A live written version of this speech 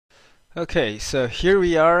Okay, so here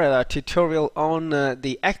we are at a tutorial on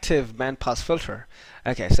the active bandpass filter.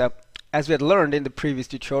 Okay, so as we had learned in the previous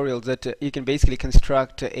tutorials that you can basically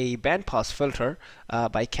construct a bandpass filter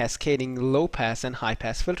by cascading low pass and high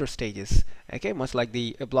pass filter stages. Okay, much like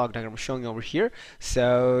the block diagram showing over here.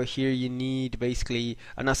 So here you need basically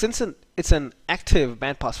now since it's an active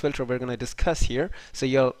bandpass filter we're going to discuss here, so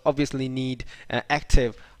you'll obviously need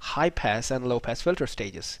active high pass and low pass filter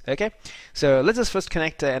stages. Okay, so let's just first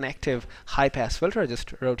connect an active high pass filter. I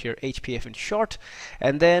just wrote here HPF in short,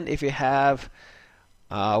 and then if you have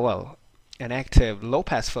well, an active low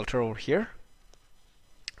pass filter over here,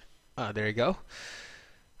 there you go.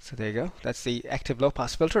 So there you go, that's the active low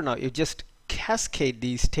pass filter. Now you just cascade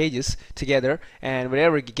these stages together, and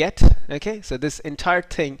whatever you get, okay, so this entire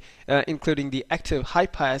thing including the active high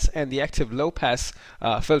pass and the active low pass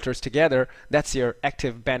filters together, that's your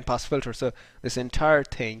active band pass filter. So this entire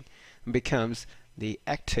thing becomes the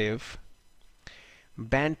active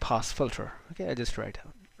band pass filter. Okay, I just write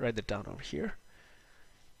that down over here.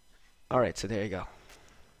 Alright, so there you go.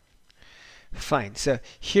 Fine, so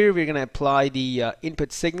here we're going to apply the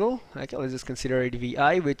input signal. Okay, let's just consider it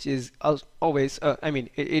VI, which is always, I mean,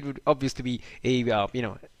 it would obviously be a,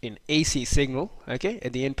 an AC signal, okay,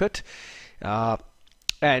 at the input.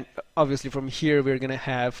 And obviously from here we're going to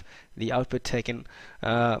have the output taken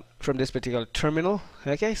from this particular terminal.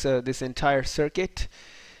 Okay, so this entire circuit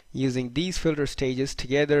using these filter stages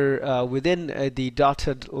together within the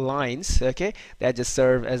dotted lines, okay, that just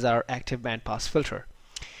serve as our active bandpass filter.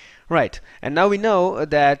 Right, and now we know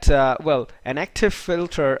that well, an active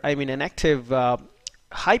filter, an active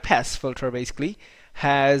high pass filter basically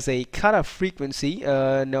has a cutoff frequency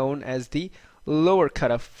known as the lower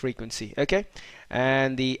cutoff frequency, okay,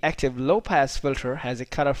 and the active low pass filter has a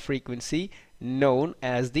cutoff frequency known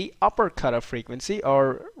as the upper cutoff frequency,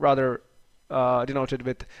 or rather denoted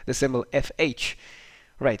with the symbol FH.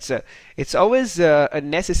 Right, so it's always a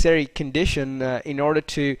necessary condition in order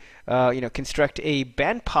to construct a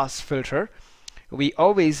bandpass filter. We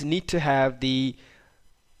always need to have the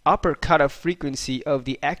upper cutoff frequency of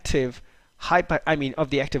the active of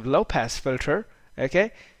the active low pass filter,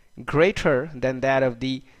 okay, greater than that of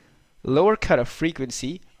the lower cutoff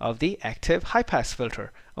frequency of the active high pass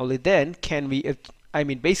filter. Only then can we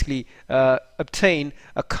basically obtain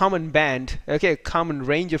a common band, okay, a common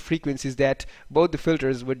range of frequencies that both the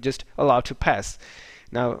filters would just allow to pass.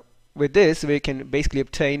 Now with this we can basically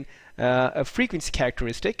obtain a frequency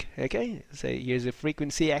characteristic, okay, so here's a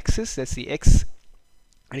frequency axis, that's the X,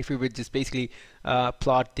 and if we would just basically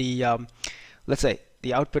plot the let's say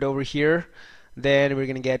the output over here, then we're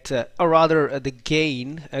gonna get or rather the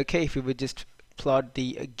gain, okay, if we would just plot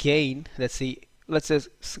the gain, let's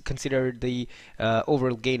just consider the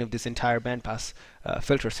overall gain of this entire bandpass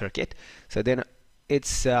filter circuit. So then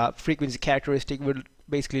its frequency characteristic would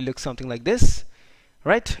basically look something like this,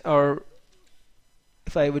 right? Or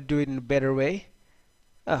if I would do it in a better way,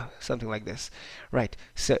 something like this, right?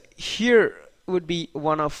 So here would be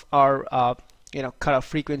one of our cutoff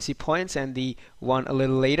frequency points, and the one a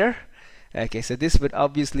little later. Okay, so this would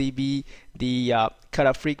obviously be the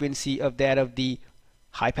cutoff frequency of that of the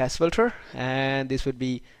high pass filter, and this would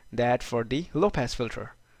be that for the low pass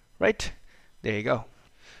filter, right? There you go.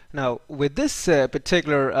 Now with this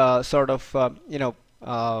particular sort of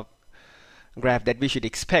graph that we should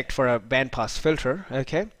expect for a bandpass filter,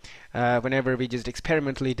 okay, whenever we just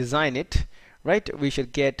experimentally design it, right, we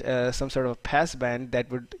should get some sort of pass band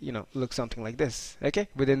that would look something like this, okay,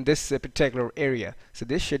 within this particular area. So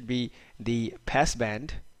this should be the pass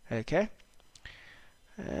band, okay,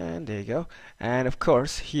 and there you go. And of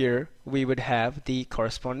course here we would have the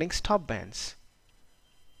corresponding stop bands.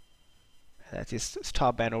 That is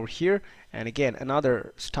stop band over here, and again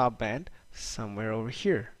another stop band somewhere over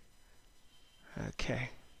here. Okay,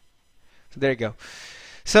 so there you go.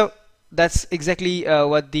 So that's exactly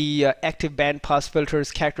what the active bandpass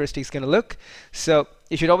filter's characteristics going to look. So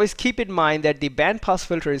you should always keep in mind that the bandpass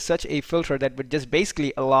filter is such a filter that would just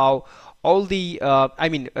basically allow all the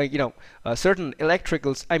certain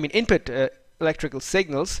input electrical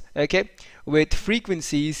signals, okay, with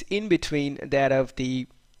frequencies in between that of the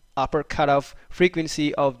upper cutoff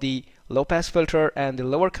frequency of the low pass filter and the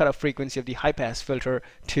lower cutoff frequency of the high pass filter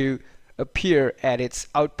to appear at its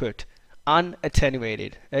output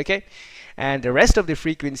unattenuated, okay, and the rest of the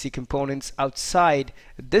frequency components outside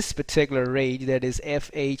this particular range, that is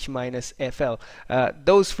FH minus FL,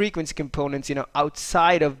 those frequency components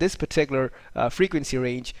outside of this particular frequency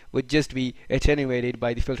range would just be attenuated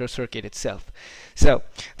by the filter circuit itself. So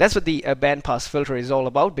that's what the bandpass filter is all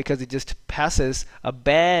about, because it just passes a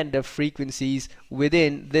band of frequencies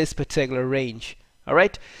within this particular range.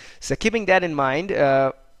 Alright, so keeping that in mind,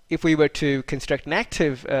 if we were to construct an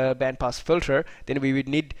active bandpass filter, then we would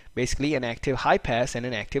need basically an active high pass and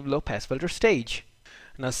an active low pass filter stage.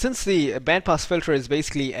 Now, since the bandpass filter is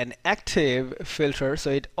basically an active filter,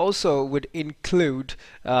 so it also would include,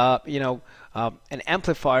 an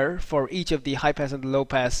amplifier for each of the high pass and low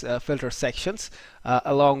pass filter sections,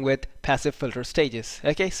 along with passive filter stages.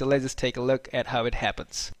 Okay, so let's just take a look at how it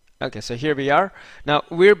happens. Okay, so here we are. Now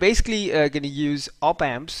we're basically going to use op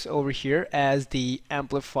amps over here as the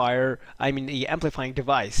amplifier, the amplifying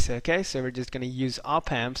device. Okay, so we're just going to use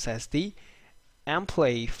op amps as the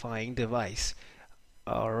amplifying device.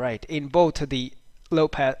 All right, in both the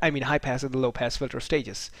high pass and the low pass filter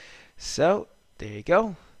stages. So there you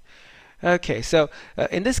go. Okay, so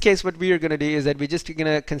in this case, what we are going to do is that we're just going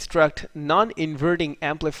to construct non-inverting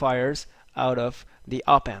amplifiers out of the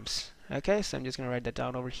op amps. Okay, so I'm just going to write that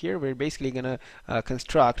down over here. We're basically going to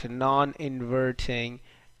construct non-inverting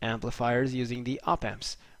amplifiers using the op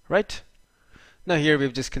amps, right? Now here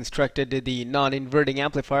we've just constructed the non-inverting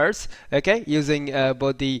amplifiers, okay, using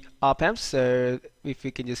both the op amps. So if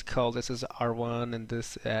we can just call this as R1 and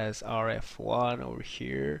this as RF1 over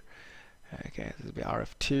here. Okay, this will be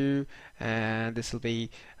RF2 and this will be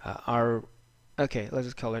okay, let's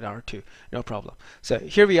just call it R2, no problem. So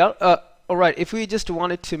here we are. Alright, if we just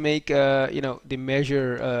wanted to make the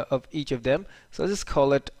measure of each of them, so let's just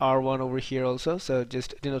call it R1 over here also, so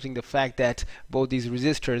just denoting the fact that both these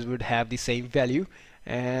resistors would have the same value,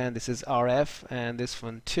 and this is RF and this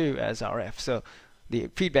one too as RF, so the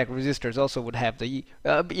feedback resistors also would have the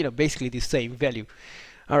basically the same value.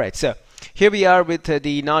 Alright, so here we are with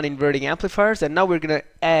the non-inverting amplifiers, and now we're gonna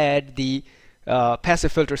add the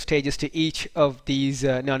passive filter stages to each of these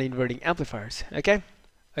non-inverting amplifiers.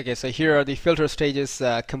 Okay, so here are the filter stages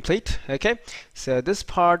complete. Okay, so this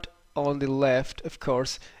part on the left, of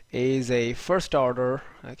course, is a first order.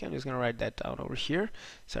 Okay, I'm just going to write that down over here.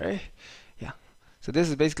 Sorry. Yeah. So this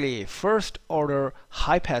is basically a first order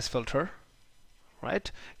high pass filter, right?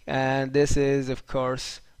 And this is, of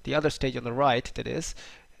course, the other stage on the right. That is,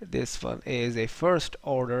 this one is a first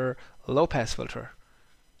order low pass filter.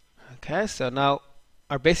 Okay, so now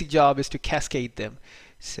our basic job is to cascade them.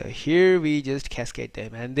 So here we just cascade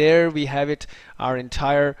them, and there we have it, our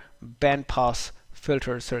entire bandpass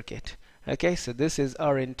filter circuit. Okay, so this is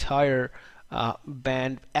our entire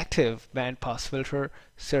active bandpass filter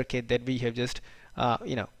circuit that we have just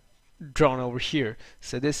drawn over here.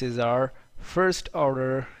 So this is our first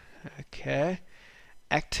order, okay,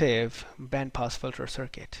 active bandpass filter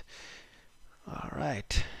circuit. All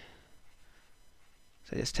right.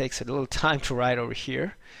 So this takes a little time to write over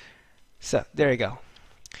here. So there you go.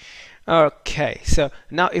 Okay, so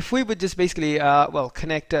now if we would just basically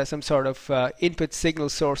connect some sort of input signal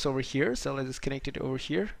source over here, so let's just connect it over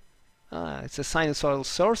here. It's a sinusoidal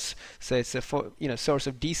source, so it's a source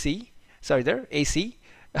of DC. Sorry, there AC.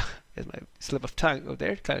 There's my slip of tongue over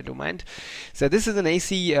there. Kind of don't mind. So this is an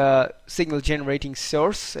AC signal generating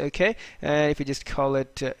source. Okay, and if you just call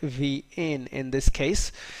it V in this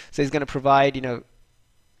case, so it's going to provide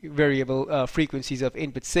variable frequencies of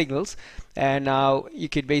input signals, and now you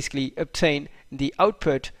could basically obtain the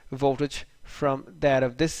output voltage from that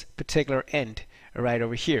of this particular end right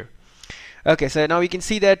over here. Okay, so now we can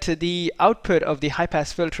see that the output of the high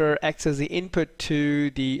pass filter acts as the input to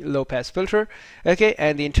the low pass filter, okay,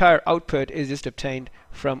 and the entire output is just obtained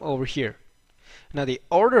from over here. Now the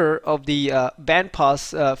order of the band pass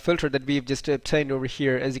filter that we've just obtained over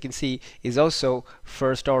here, as you can see, is also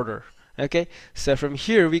first order. Okay, so from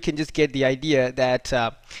here we can just get the idea that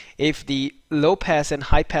if the low pass and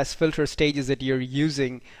high pass filter stages that you're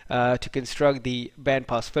using to construct the band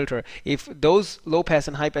pass filter, if those low pass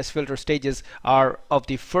and high pass filter stages are of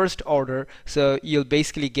the first order, so you'll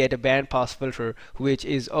basically get a band pass filter which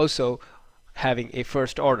is also having a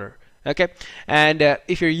first order. Okay, and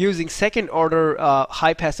if you're using second order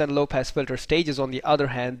high pass and low pass filter stages, on the other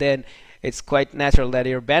hand, then it's quite natural that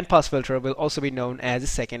your bandpass filter will also be known as a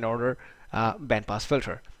second order bandpass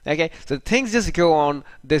filter. Okay, so things just go on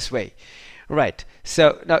this way. Right,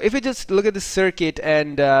 so now if we just look at the circuit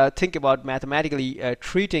and think about mathematically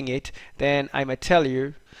treating it, then I might tell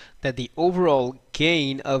you that the overall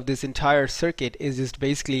gain of this entire circuit is just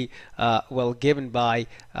basically given by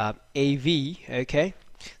AV. Okay,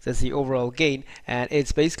 so that's the overall gain, and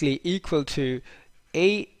it's basically equal to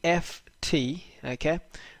AFT, okay,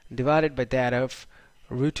 divided by that of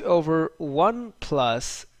root over 1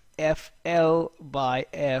 plus FL by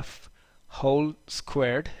F whole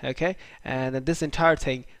squared, okay, and then this entire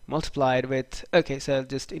thing multiplied with, okay, so I'll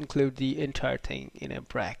just include the entire thing in a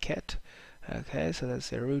bracket, Okay, so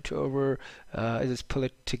that's a root over, I just pull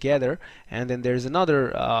it together, and then there's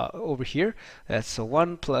another over here, that's a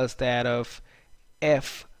 1 plus that of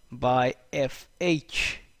f by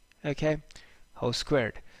fh, okay, whole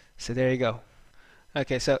squared. So there you go.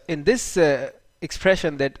 Okay, so in this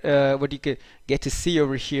expression that what you could get to see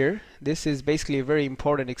over here, this is basically a very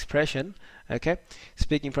important expression, okay,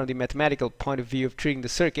 speaking from the mathematical point of view of treating the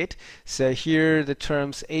circuit. So here the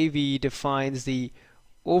terms AV defines the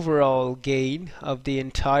overall gain of the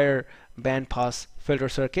entire bandpass filter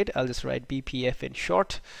circuit. I'll just write BPF in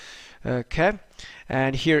short. Okay,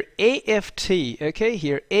 and here AFT, okay,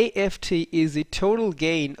 here AFT is the total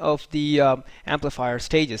gain of the amplifier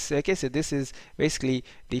stages. Okay, so this is basically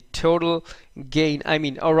the total gain, I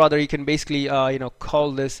mean, or rather you can basically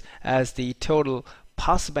call this as the total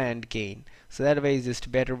passband gain. So that way is just a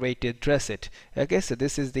better way to address it. Okay, so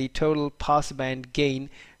this is the total passband gain,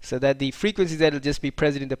 so that the frequencies that will just be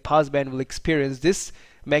present in the passband will experience this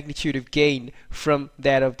magnitude of gain from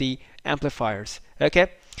that of the amplifiers.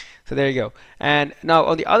 Okay, so there you go. And now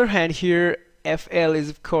on the other hand, here FL is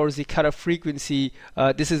of course the cutoff frequency.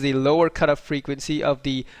 This is the lower cutoff frequency of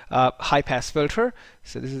the high pass filter.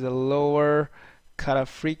 So this is a lower cutoff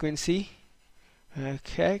frequency.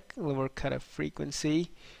 Okay, lower cutoff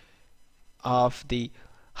frequency of the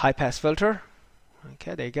high pass filter.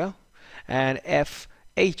 Okay, there you go. And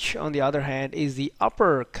FH on the other hand is the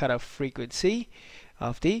upper cutoff frequency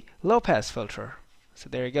of the low pass filter. So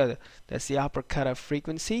there you go. That's the upper cutoff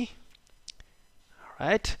frequency,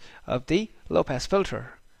 right, of the low pass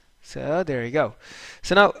filter. So there you go.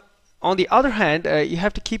 So now on the other hand, you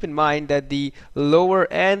have to keep in mind that the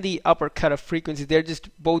lower and the upper cutoff frequency, they're just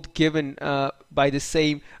both given by the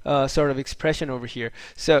same sort of expression over here.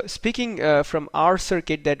 So speaking from our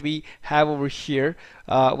circuit that we have over here,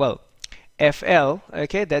 well, FL,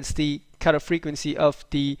 okay, that's the cutoff frequency of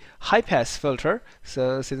the high pass filter.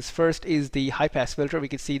 So since first is the high pass filter, we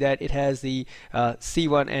can see that it has the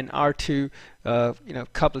C1 and R2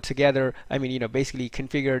 coupled together. I mean, basically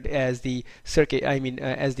configured as the circuit, I mean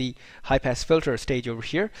as the high pass filter stage over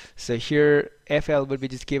here. So here FL would be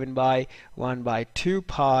just given by 1 by 2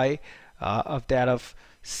 pi of that of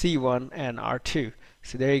C1 and R2.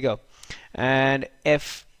 So there you go. And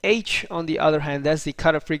FH on the other hand, that's the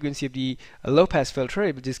cutoff frequency of the low pass filter.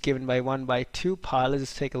 It was just given by 1 by 2 pi. Let's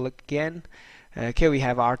just take a look again. Okay, we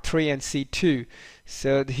have R3 and C2.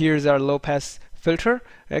 So here's our low pass filter.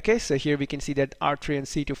 Okay, so here we can see that R3 and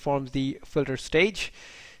C2 forms the filter stage.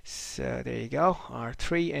 So there you go,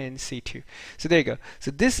 R3 and C2. So there you go. So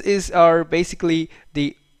this is our basically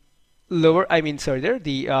the lower,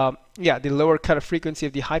 the lower cutoff frequency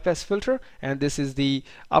of the high pass filter, and this is the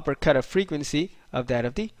upper cutoff frequency of that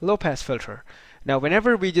of the low pass filter. Now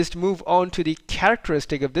whenever we just move on to the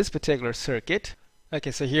characteristic of this particular circuit,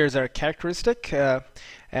 okay, so here's our characteristic,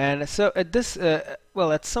 and so at this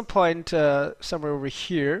at some point somewhere over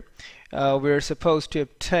here, we're supposed to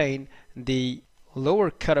obtain the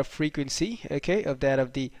lower cutoff frequency, okay, of that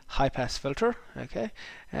of the high pass filter, okay,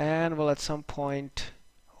 and well, at some point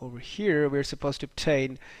over here we're supposed to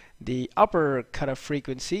obtain the upper cutoff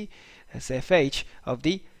frequency, as FH, of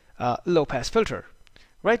the low pass filter,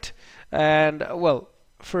 right? And well,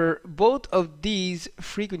 for both of these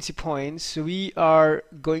frequency points we are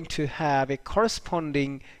going to have a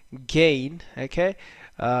corresponding gain, okay,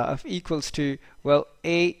 of equals to, well,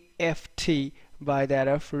 AFT by that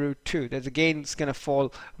of root 2. That's the gain is going to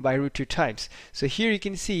fall by root 2 times. So here you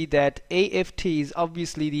can see that AFT is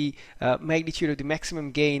obviously the magnitude of the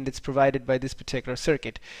maximum gain that's provided by this particular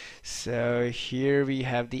circuit. So here we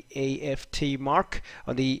have the AFT mark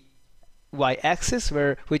on the y-axis,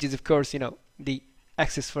 which is of course the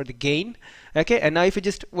axis for the gain. Okay, and now if you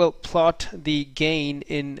just plot the gain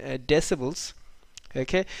in decibels,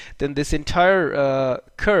 okay, then this entire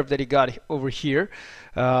curve that you got over here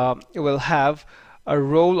will have a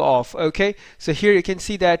roll off. Okay, so here you can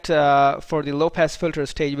see that for the low pass filter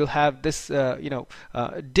stage we'll have this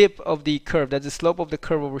dip of the curve. That's the slope of the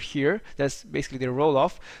curve over here. That's basically the roll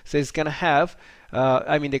off. So it's gonna have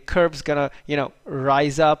the curve's gonna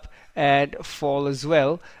rise up and fall as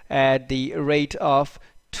well at the rate of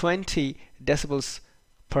 20 decibels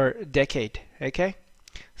per decade. Okay,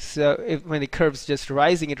 so when the curve's just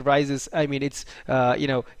rising, it rises, its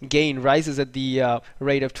gain rises at the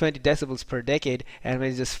rate of 20 decibels per decade, and when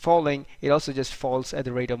it's just falling, it also just falls at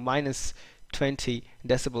the rate of minus 20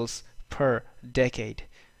 decibels per decade.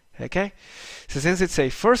 Okay, so since it's a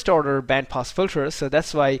first order bandpass filter, so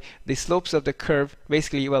that's why the slopes of the curve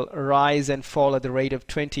basically rise and fall at the rate of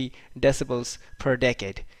 20 decibels per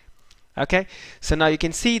decade. Okay, so now you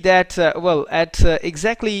can see that at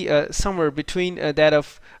exactly somewhere between that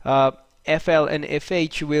of FL and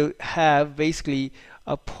FH will have basically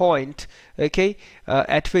a point, okay,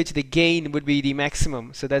 at which the gain would be the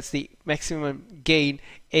maximum. So that's the maximum gain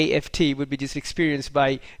AFT would be just experienced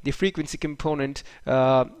by the frequency component,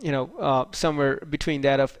 somewhere between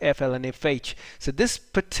that of FL and FH. So this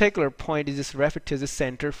particular point is just referred to as the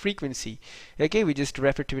center frequency. Okay, we just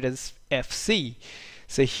refer to it as FC.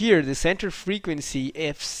 So here the center frequency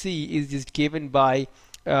FC is just given by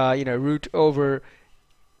root over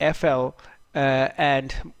FL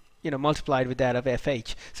and multiplied with that of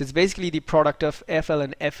FH. So it's basically the product of FL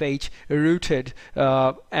and FH rooted,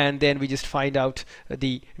 and then we just find out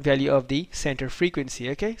the value of the center frequency.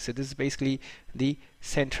 Okay, so this is basically the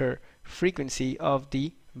center frequency of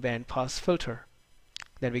the band pass filter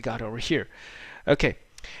that we got over here. Okay,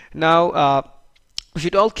 now we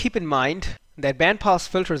should all keep in mind that band pass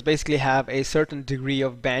filters basically have a certain degree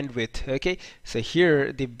of bandwidth. Okay, so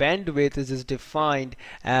here the bandwidth is defined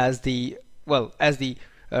as the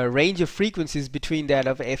range of frequencies between that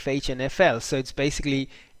of FH and FL. So it's basically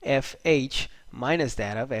FH minus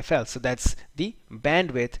that of FL. So that's the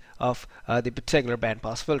bandwidth of the particular band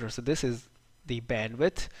pass filter. So this is the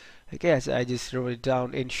bandwidth. Okay, as I just wrote it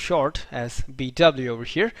down in short as BW over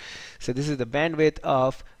here. So this is the bandwidth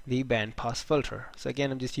of the band pass filter. So again,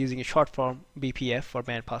 I'm just using a short form BPF for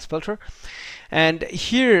band pass filter. And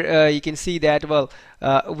here you can see that,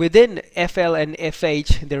 within FL and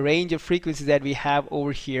FH, the range of frequencies that we have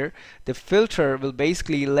over here, the filter will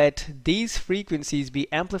basically let these frequencies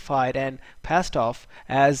be amplified and passed off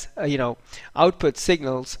as output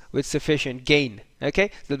signals with sufficient gain. Okay,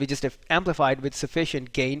 so they'll be just amplified with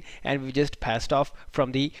sufficient gain, and we just passed off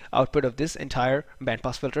from the output of this entire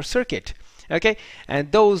bandpass filter circuit. Okay,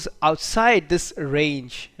 and those outside this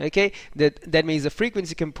range, okay, that means the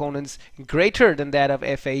frequency components greater than that of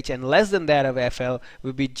FH and less than that of FL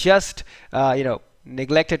will be just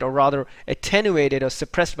neglected, or rather attenuated or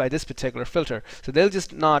suppressed by this particular filter. So they'll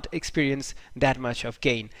just not experience that much of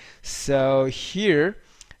gain. So here,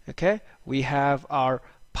 okay, we have our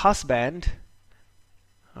pass band.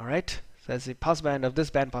 All right, so that's the pass band of this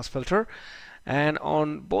bandpass filter, and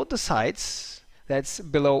on both the sides, that's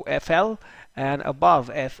below FL and above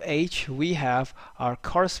FH, we have our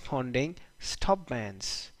corresponding stop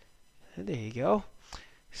bands. And there you go.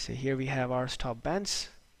 So here we have our stop bands.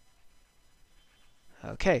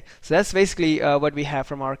 Okay, so that's basically what we have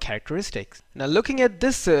from our characteristics. Now looking at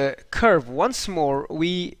this curve once more,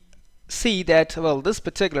 we see that this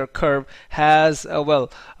particular curve has a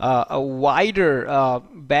wider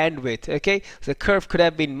bandwidth. Okay, so the curve could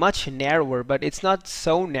have been much narrower, but it's not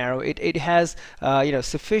so narrow. It has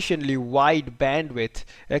sufficiently wide bandwidth.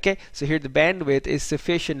 Okay, so here the bandwidth is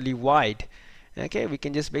sufficiently wide. Okay, we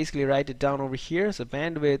can just basically write it down over here. So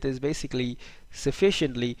bandwidth is basically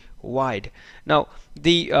sufficiently wide. Now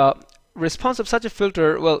the response of such a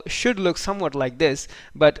filter should look somewhat like this,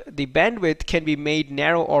 but the bandwidth can be made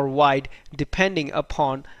narrow or wide depending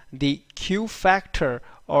upon the Q factor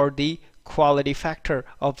or the quality factor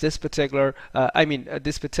of this particular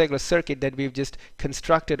this particular circuit that we've just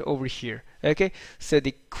constructed over here. Okay, so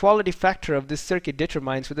the quality factor of this circuit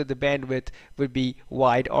determines whether the bandwidth would be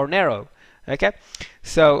wide or narrow. Okay,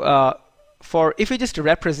 so if we just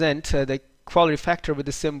represent the quality factor with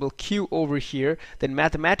the symbol Q over here, then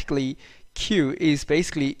mathematically Q is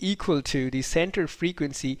basically equal to the center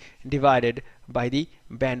frequency divided by the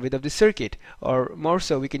bandwidth of the circuit, or more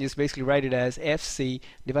so we can just basically write it as FC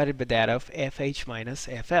divided by that of FH minus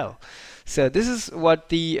FL. So this is what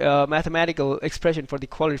the mathematical expression for the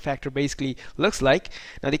quality factor basically looks like.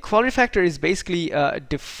 Now the quality factor is basically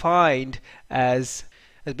defined as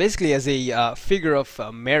basically as a figure of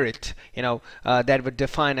merit, that would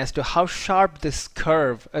define as to how sharp this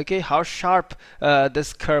curve, okay, how sharp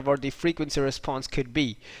this curve or the frequency response could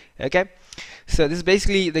be. Okay, so this is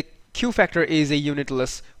basically the Q factor is a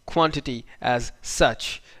unitless quantity as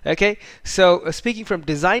such. Okay, so speaking from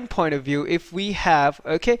design point of view, if we have,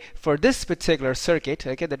 okay, for this particular circuit,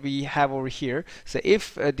 okay, that we have over here, so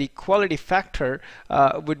if the quality factor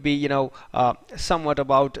would be somewhat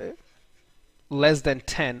about less than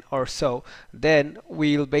 10 or so, then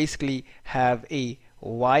we'll basically have a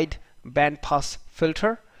wide band pass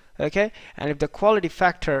filter. Okay, and if the quality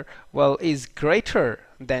factor is greater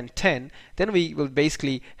than 10, then we will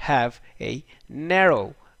basically have a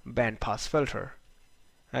narrow band pass filter.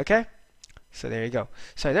 Okay, so there you go.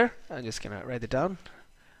 So there, I'm just gonna write it down.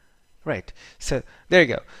 Right, so there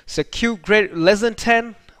you go. So Q less than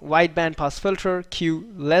 10, wide band pass filter. Q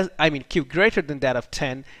greater than that of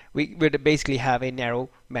 10, we would basically have a narrow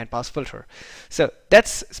band pass filter. So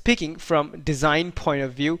that's speaking from design point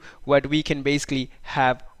of view, what we can basically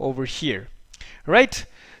have over here. Right,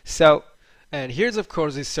 so And here's of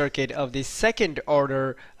course the circuit of the second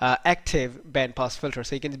order active bandpass filter.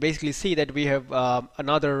 So you can basically see that we have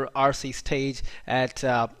another RC stage at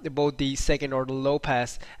both the second order low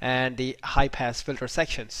pass and the high pass filter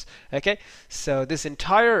sections. Okay, so this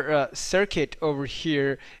entire circuit over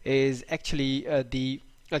here is actually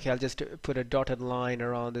okay, I'll just put a dotted line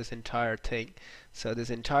around this entire thing. So this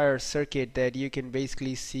entire circuit that you can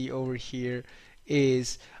basically see over here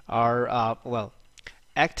is our well,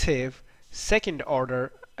 active second order,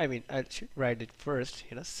 I should write it first,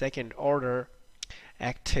 second order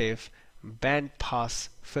active band pass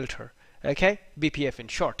filter. Okay, BPF in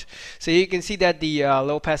short. So you can see that the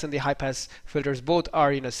low pass and the high pass filters both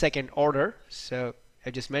are second order. So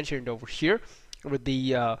I just mentioned over here with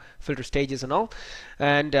the filter stages and all.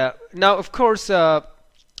 And now of course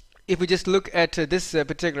if we just look at this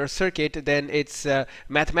particular circuit, then it's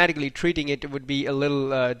mathematically treating it would be a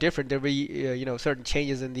little different. There will be certain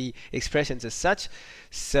changes in the expressions as such.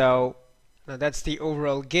 So now that's the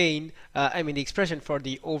overall gain. The expression for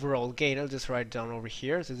the overall gain. I'll just write it down over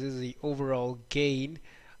here. So this is the overall gain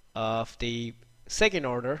of the second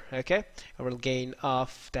order. Okay, overall gain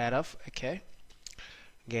of that of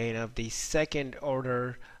gain of the second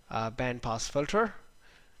order band pass filter.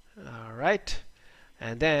 All right.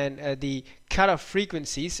 And then the cutoff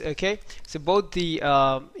frequencies. Okay, so both the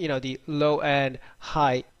the low and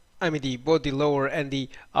high, both the lower and the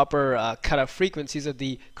upper cutoff frequencies of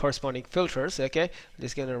the corresponding filters. Okay, I'm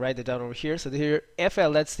just gonna write that down over here. So here FL,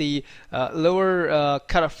 that's the lower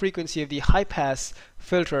cutoff frequency of the high pass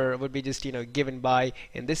filter, would be just given by,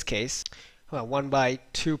 in this case, 1 by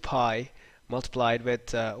 2 pi multiplied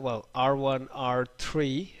with well, R1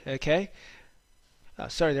 R3. Okay.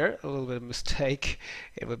 Sorry, there a little bit of mistake.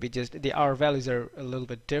 It would be just the R values are a little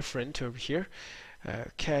bit different over here.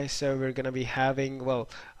 Okay, so we're gonna be having, well,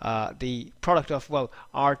 the product of, well,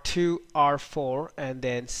 R2, R4, and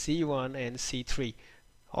then C1 and C3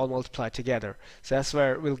 all multiplied together. So that's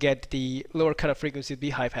where we'll get the lower cutoff frequency of the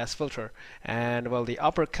high pass filter, and well, the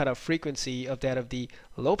upper cutoff frequency of that of the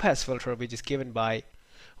low pass filter, which is given by,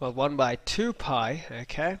 well, 1 by 2 pi.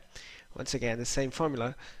 Okay, once again the same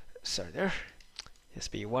formula. Sorry, there.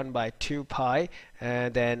 Just be 1 by 2 pi,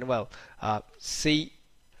 and then, well, C2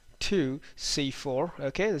 C4.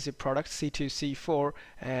 Okay, this is the product C2 C4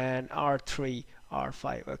 and R3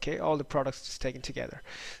 R5. Okay, all the products just taken together.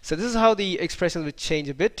 So this is how the expression will change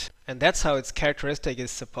a bit, and that's how its characteristic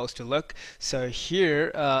is supposed to look. So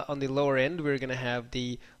here on the lower end, we're gonna have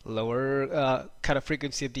the lower cutoff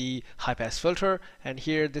frequency of the high pass filter, and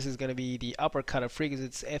here this is going to be the upper cutoff frequency.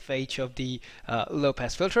 It's FH of the low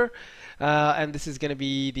pass filter, and this is going to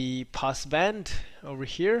be the pass band over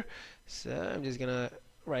here. So I'm just gonna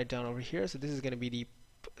write down over here. So this is going to be the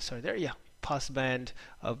pass band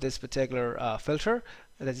of this particular filter.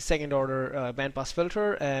 That's the second order band pass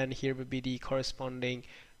filter, and here would be the corresponding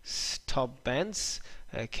stop bands,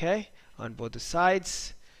 okay, on both the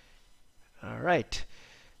sides. All right.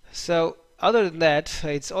 So other than that,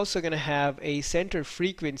 it's also going to have a center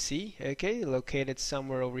frequency, okay, located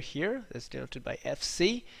somewhere over here. That's denoted by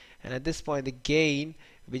FC, and at this point the gain,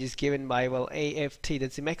 which is given by, well, AFT,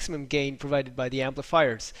 that's the maximum gain provided by the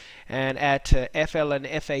amplifiers. And at FL and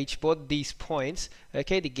FH, both these points,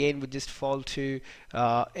 okay, the gain would just fall to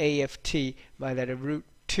AFT by that of root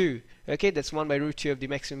 2. Okay, that's 1 by root 2 of the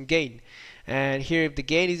maximum gain. And here, if the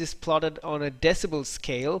gain is just plotted on a decibel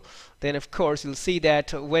scale, then of course you'll see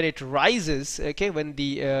that when it rises, okay, when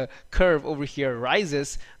the curve over here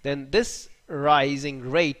rises, then this rising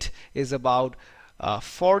rate is about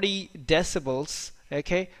 40 decibels,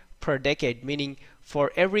 okay, per decade, meaning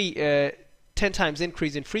for every 10 times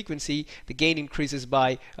increase in frequency, the gain increases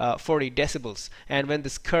by 40 decibels. And when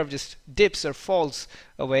this curve just dips or falls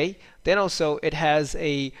away, then also it has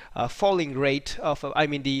a falling rate of,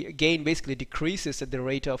 the gain basically decreases at the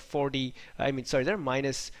rate of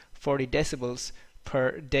minus 40 decibels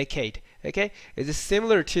per decade. Okay, it is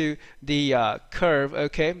similar to the curve,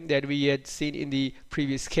 okay, that we had seen in the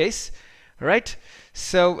previous case. All right,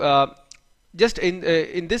 so just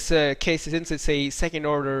in this case, since it's a second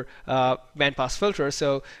order bandpass filter,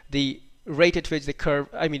 so the rate at which the curve,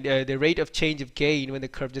 the rate of change of gain when the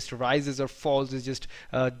curve just rises or falls is just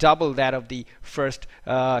double that of the first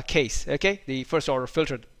case. Okay, the first order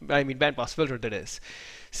filter, bandpass filter, that is.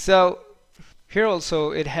 So here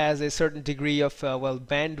also it has a certain degree of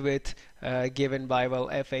bandwidth given by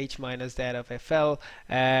FH minus that of FL,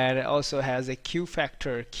 and it also has a Q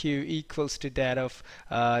factor. Q equals to that of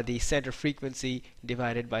the center frequency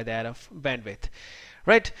divided by that of bandwidth.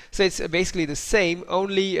 Right, so it's basically the same,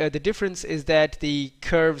 only the difference is that the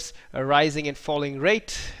curves rising and falling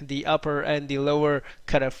rate, the upper and the lower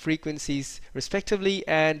cutoff frequencies respectively,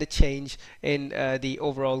 and the change in the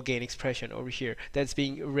overall gain expression over here that's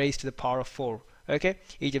being raised to the power of 4. Okay,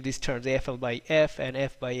 each of these terms, AFL by F and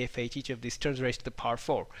F by FH, each of these terms raised to the power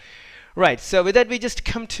 4. Right, so with that we just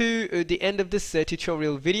come to the end of this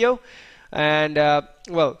tutorial video, and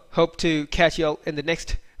well, hope to catch you all in the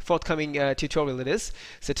next forthcoming tutorial it is.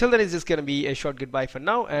 So till then, it's just going to be a short goodbye for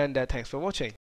now, and thanks for watching.